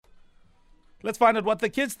Let's find out what the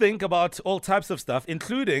kids think about all types of stuff,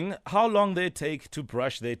 including how long they take to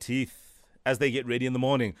brush their teeth as they get ready in the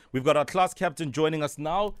morning. We've got our class captain joining us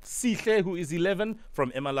now, Sihle, who is 11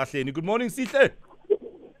 from Emalahleni. Good morning, Sihle.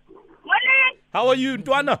 Morning. How are you,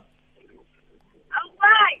 Ntwana? I'm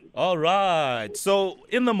fine. All right. So,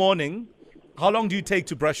 in the morning, how long do you take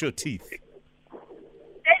to brush your teeth?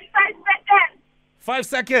 35 seconds. 5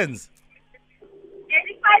 seconds.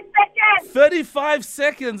 35 seconds. 35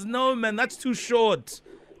 seconds. No, man, that's too short.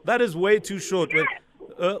 That is way too short.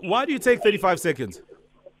 Why do you take 35 seconds?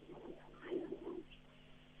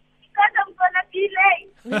 Because I'm going to be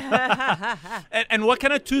late. And what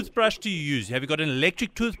kind of toothbrush do you use? Have you got an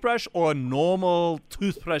electric toothbrush or a normal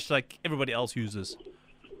toothbrush like everybody else uses?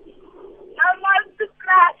 Normal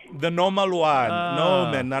toothbrush. The normal one. No,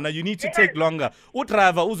 man, Nana, you need to take longer.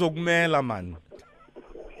 Utrava uzokumela, man.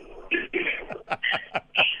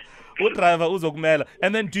 Utrava uzokumela.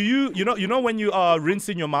 And then do you know when you are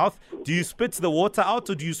rinsing your mouth, do you spit the water out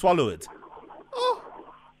or do you swallow it?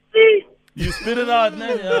 You spit it out?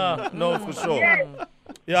 Yeah, no, for sure.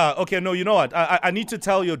 Yeah, okay, no, you know what? I need to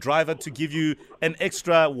tell your driver to give you an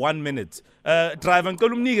extra 1 minute. Driver,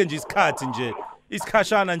 ngicela umnike nje isikhathi nje.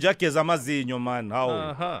 Isikhashana nje ageza amazinyo, man.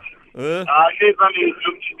 How?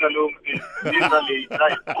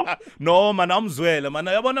 No, man, amzwele, man.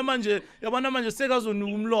 Yabona manje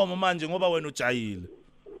sekazonuka umlomo manje ngoba wena ujayile.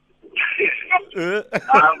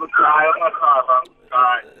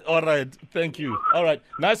 All right, thank you. All right,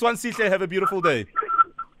 nice one, Sihle. Have a beautiful day.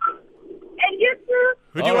 And you too.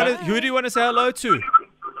 Who do you want to say hello to? Who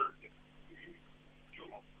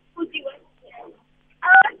do you want to say? I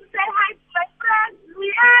want to say hi to my friends,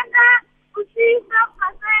 Rihanna, Kusisa,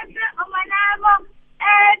 Kasete, Omanamo,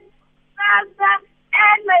 and Sasa,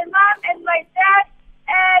 and my mom, and my dad,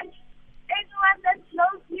 and anyone that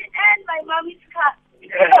knows me, and my mommy's car.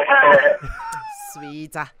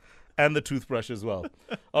 Sweet. And the toothbrush as well.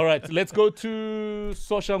 All right, let's go to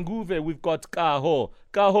Soshanguve. We've got Kaho.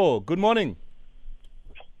 Kaho, good morning.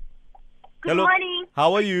 Good morning.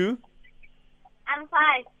 How are you? I'm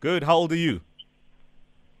fine. Good. How old are you?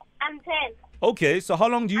 I'm 10. Okay, so how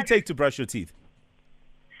long do you take to brush your teeth?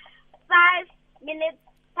 5 minutes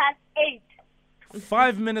past 8.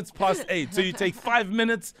 5 minutes past 8. So you take 5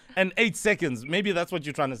 minutes and 8 seconds. Maybe that's what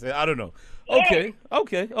you're trying to say. I don't know. Okay.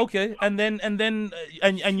 And then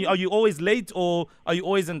are you always late or are you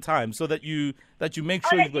always in time so that you make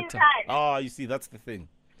sure you've got time? Ah, you see, that's the thing.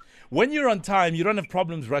 When you're on time, you don't have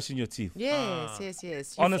problems brushing your teeth. Yes.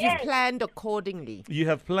 Honestly. You've planned accordingly. You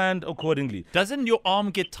have planned accordingly. Doesn't your arm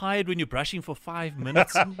get tired when you're brushing for 5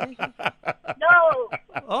 minutes? No.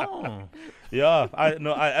 Oh. Yeah, I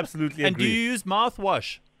absolutely agree. And do you use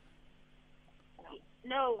mouthwash?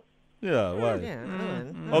 No. Yeah, why? Yeah.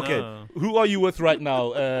 Okay, No. who are you with right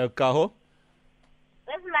now, Kaho?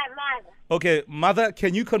 That's my mother. Okay, mother,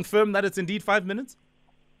 can you confirm that it's indeed 5 minutes?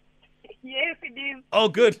 Yes, it is. Oh,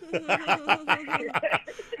 good.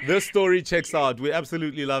 This story checks out. We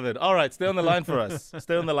absolutely love it. All right, stay on the line for us.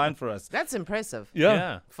 That's impressive.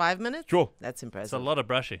 Yeah. 5 minutes? Sure. That's It's a impressive. lot of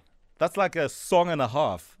brushing. That's like a song and a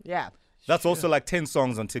half. Yeah. That's also like 10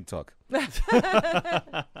 songs on TikTok.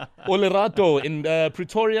 Olerato in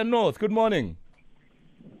Pretoria North. Good morning.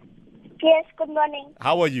 Yes, good morning.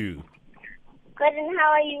 How are you? Good, and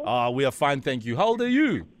how are you? We are fine, thank you. How old are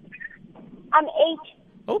you? I'm 8.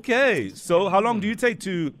 Okay, so how long do you take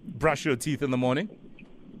to brush your teeth in the morning?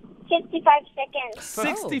 65 seconds.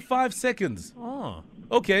 65 seconds. Oh.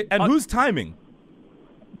 Okay, and who's timing?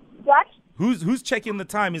 What? Who's checking the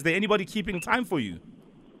time? Is there anybody keeping time for you?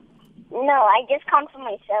 No, I just count for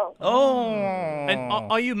myself. Oh. And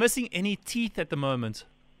are you missing any teeth at the moment?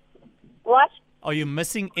 What? Are you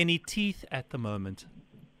missing any teeth at the moment?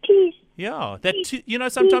 Teeth. Yeah.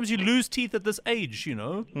 Sometimes you lose teeth at this age,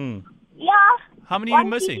 Yeah. How many are you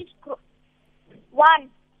missing? One.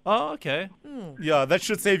 Oh, okay. Yeah, that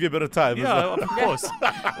should save you a bit of time. Yeah, of course.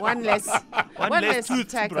 One less tooth to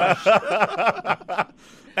tackle. brush.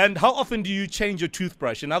 And how often do you change your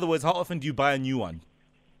toothbrush? In other words, how often do you buy a new one?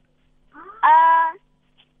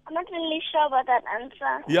 I'm not really sure about that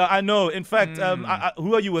answer. Yeah, I know. In fact,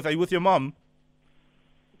 who are you with? Are you with your mom?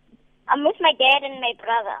 I'm with my dad and my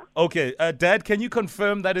brother. Okay, Dad, can you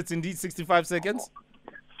confirm that it's indeed 65 seconds?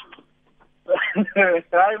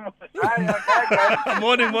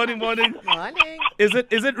 Morning. Morning. Is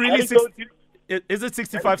it really is it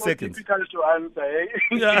 65 seconds? Difficult to answer. Eh?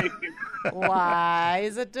 Yeah. Why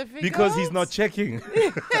is it difficult? Because he's not checking.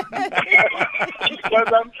 Because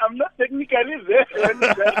I'm not technically there.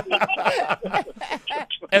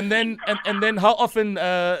 And then how often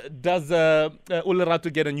does Olerato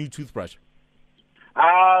get a new toothbrush?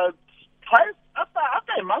 Twice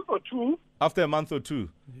or two. After a month or two.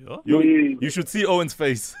 Yeah. You should see Owen's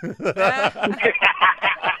face.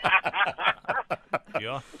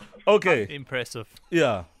 Yeah. Okay. Impressive.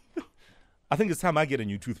 Yeah. I think it's time I get a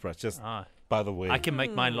new toothbrush, just Ah, by the way. I can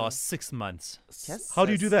make mine last 6 months. Yes, How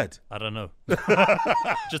do you do that? I don't know.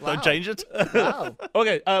 Just don't change it. Wow.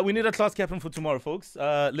 Okay, we need a class captain for tomorrow, folks.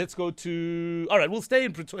 Let's go to... All right, we'll stay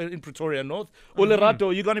in Pretoria North.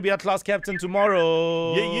 Olerato, you're going to be our class captain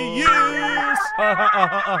tomorrow. Yes.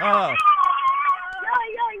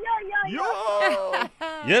 Yo.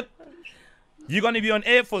 Yep. You're going to be on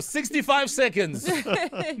air for 65 seconds.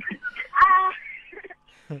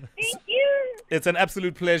 Thank you. It's an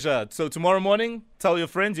absolute pleasure. So tomorrow morning, tell your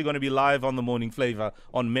friends you're going to be live on the Morning Flavor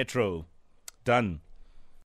on Metro. Done.